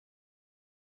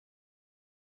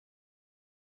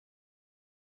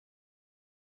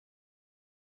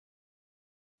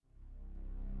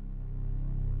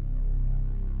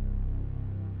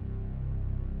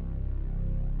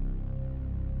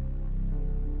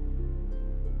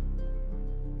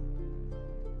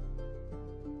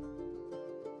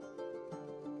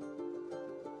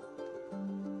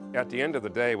At the end of the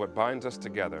day, what binds us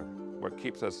together, what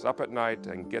keeps us up at night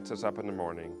and gets us up in the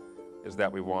morning, is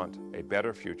that we want a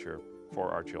better future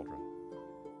for our children.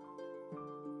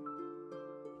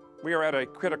 We are at a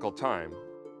critical time.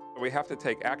 We have to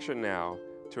take action now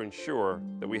to ensure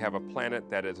that we have a planet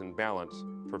that is in balance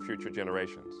for future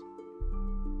generations.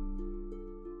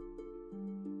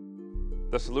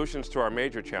 The solutions to our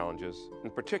major challenges,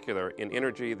 in particular in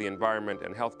energy, the environment,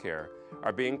 and healthcare,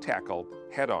 are being tackled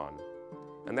head-on,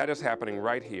 and that is happening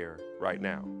right here, right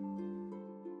now.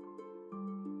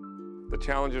 The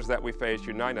challenges that we face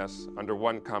unite us under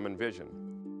one common vision.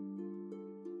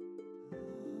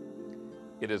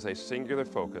 It is a singular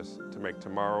focus to make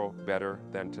tomorrow better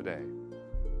than today.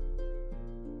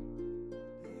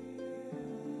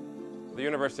 The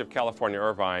University of California,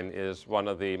 Irvine is one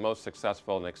of the most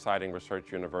successful and exciting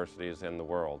research universities in the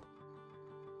world.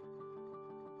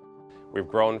 We've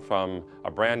grown from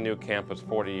a brand new campus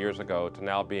 40 years ago to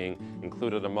now being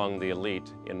included among the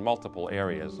elite in multiple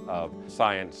areas of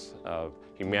science, of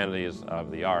humanities,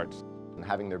 of the arts. And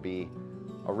having there be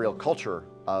a real culture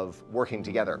of working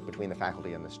together between the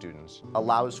faculty and the students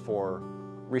allows for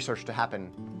research to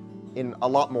happen in a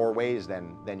lot more ways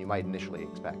than you might initially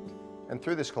expect. And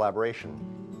through this collaboration,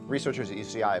 researchers at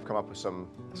UCI have come up with some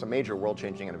major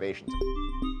world-changing innovations.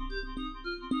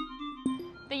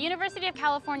 The University of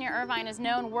California, Irvine is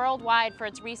known worldwide for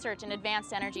its research in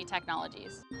advanced energy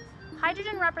technologies.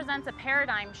 Hydrogen represents a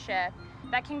paradigm shift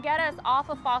that can get us off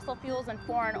of fossil fuels and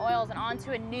foreign oils and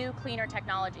onto a new, cleaner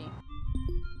technology.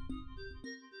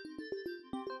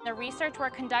 The research we're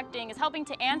conducting is helping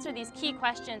to answer these key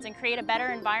questions and create a better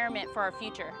environment for our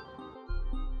future.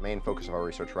 The main focus of our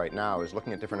research right now is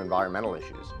looking at different environmental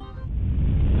issues.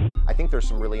 I think there's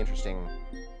some really interesting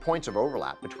points of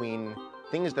overlap between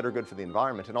things that are good for the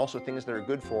environment and also things that are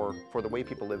good for the way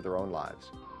people live their own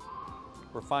lives.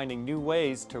 We're finding new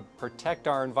ways to protect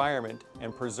our environment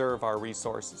and preserve our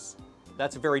resources.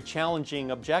 That's a very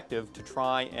challenging objective, to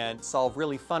try and solve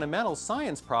really fundamental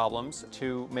science problems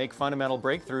to make fundamental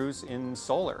breakthroughs in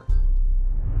solar.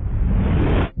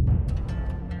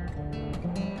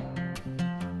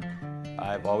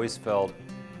 I've always felt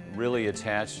really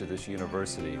attached to this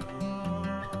university.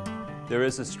 There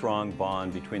is a strong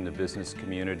bond between the business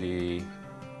community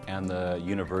and the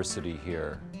university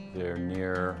here. They're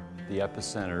near the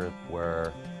epicenter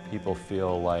where people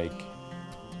feel like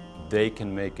they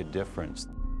can make a difference.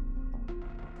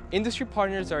 Industry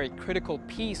partners are a critical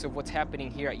piece of what's happening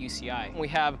here at UCI. We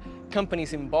have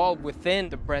companies involved within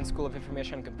the Brent School of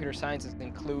Information and Computer Sciences,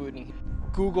 including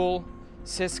Google,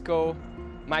 Cisco,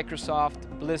 Microsoft,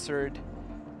 Blizzard,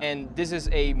 and this is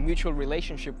a mutual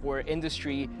relationship where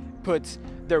industry puts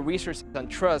their research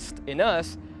and trust in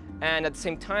us, and at the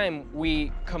same time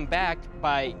we come back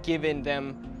by giving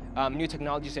them new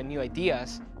technologies and new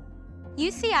ideas.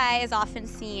 UCI is often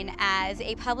seen as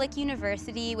a public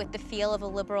university with the feel of a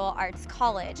liberal arts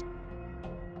college.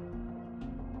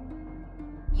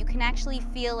 You can actually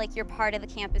feel like you're part of the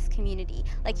campus community,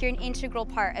 like you're an integral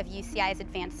part of UCI's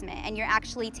advancement, and you're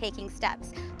actually taking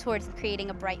steps towards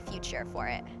creating a bright future for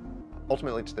it.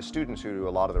 Ultimately, it's the students who do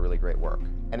a lot of the really great work,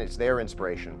 and it's their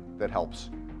inspiration that helps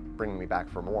bring me back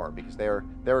for more, because they're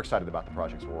excited about the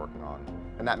projects we're working on,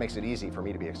 and that makes it easy for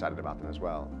me to be excited about them as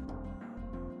well.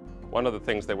 One of the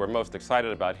things that we're most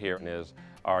excited about here is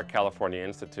our California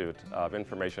Institute of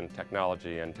Information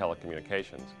Technology and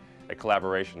Telecommunications, a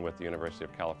collaboration with the University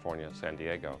of California, San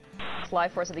Diego.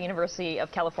 Live for us at the University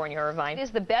of California, Irvine. It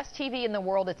is the best TV in the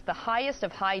world. It's the highest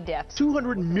of high def.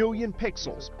 200 million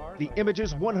pixels. The image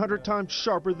is 100 times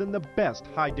sharper than the best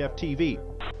high-def TV.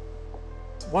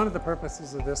 One of the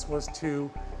purposes of this was to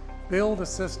build a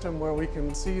system where we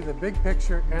can see the big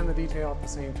picture and the detail at the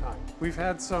same time. We've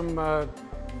had some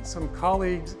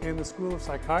colleagues in the School of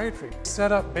Psychiatry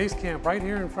set up base camp right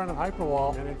here in front of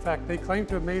Hyperwall, and in fact they claim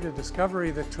to have made a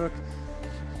discovery that took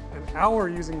an hour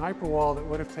using Hyperwall that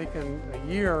would have taken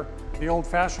a year the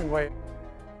old-fashioned way.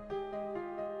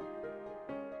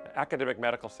 Academic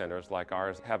medical centers like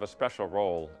ours have a special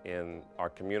role in our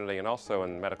community and also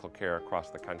in medical care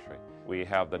across the country. We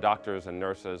have the doctors and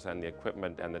nurses and the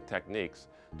equipment and the techniques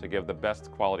to give the best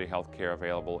quality health care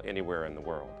available anywhere in the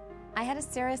world. I had a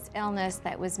serious illness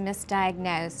that was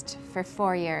misdiagnosed for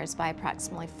 4 years by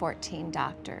approximately 14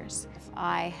 doctors. If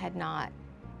I had not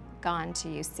gone to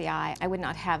UCI, I would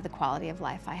not have the quality of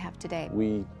life I have today.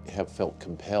 We have felt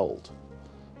compelled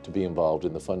to be involved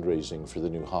in the fundraising for the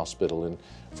new hospital and,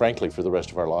 frankly, for the rest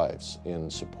of our lives in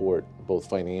support, both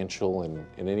financial and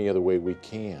in any other way we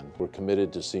can. We're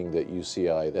committed to seeing that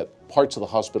UCI, that parts of the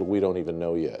hospital we don't even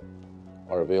know yet,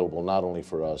 are available not only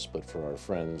for us, but for our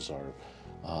friends,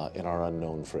 and our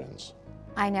unknown friends.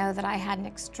 I know that I had an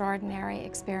extraordinary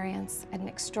experience at an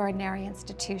extraordinary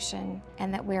institution,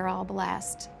 and that we're all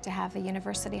blessed to have a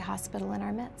university hospital in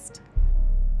our midst.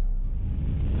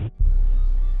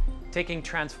 Taking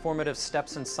transformative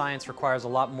steps in science requires a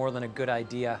lot more than a good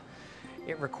idea.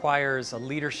 It requires a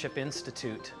leadership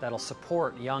institute that'll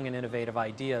support young and innovative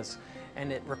ideas,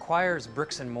 and it requires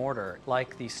bricks and mortar,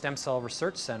 like the Stem Cell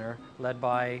Research Center, led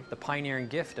by the pioneering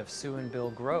gift of Sue and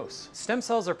Bill Gross. Stem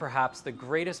cells are perhaps the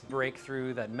greatest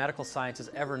breakthrough that medical science has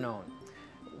ever known.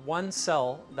 One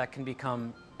cell that can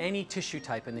become any tissue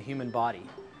type in the human body.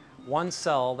 One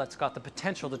cell that's got the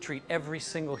potential to treat every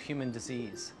single human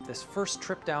disease. This first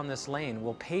trip down this lane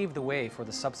will pave the way for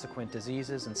the subsequent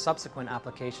diseases and subsequent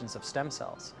applications of stem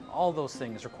cells. All those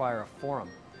things require a forum.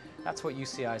 That's what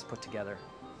UCI has put together.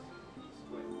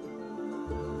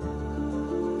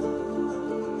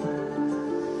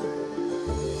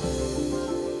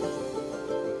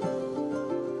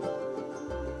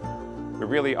 We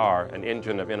really are an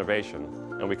engine of innovation,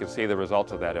 and we can see the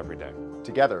results of that every day.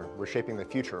 Together, we're shaping the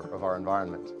future of our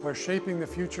environment. We're shaping the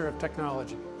future of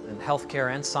technology. In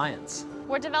healthcare and science.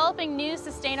 We're developing new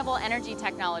sustainable energy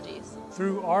technologies.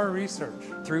 Through our research.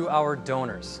 Through our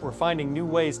donors. We're finding new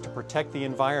ways to protect the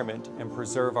environment and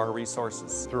preserve our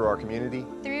resources. Through our community.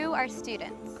 Through our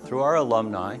students. Through our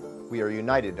alumni. We are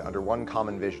united under one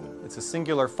common vision. It's a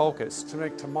singular focus to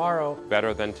make tomorrow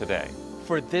better than today.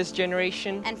 For this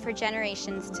generation and for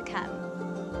generations to come.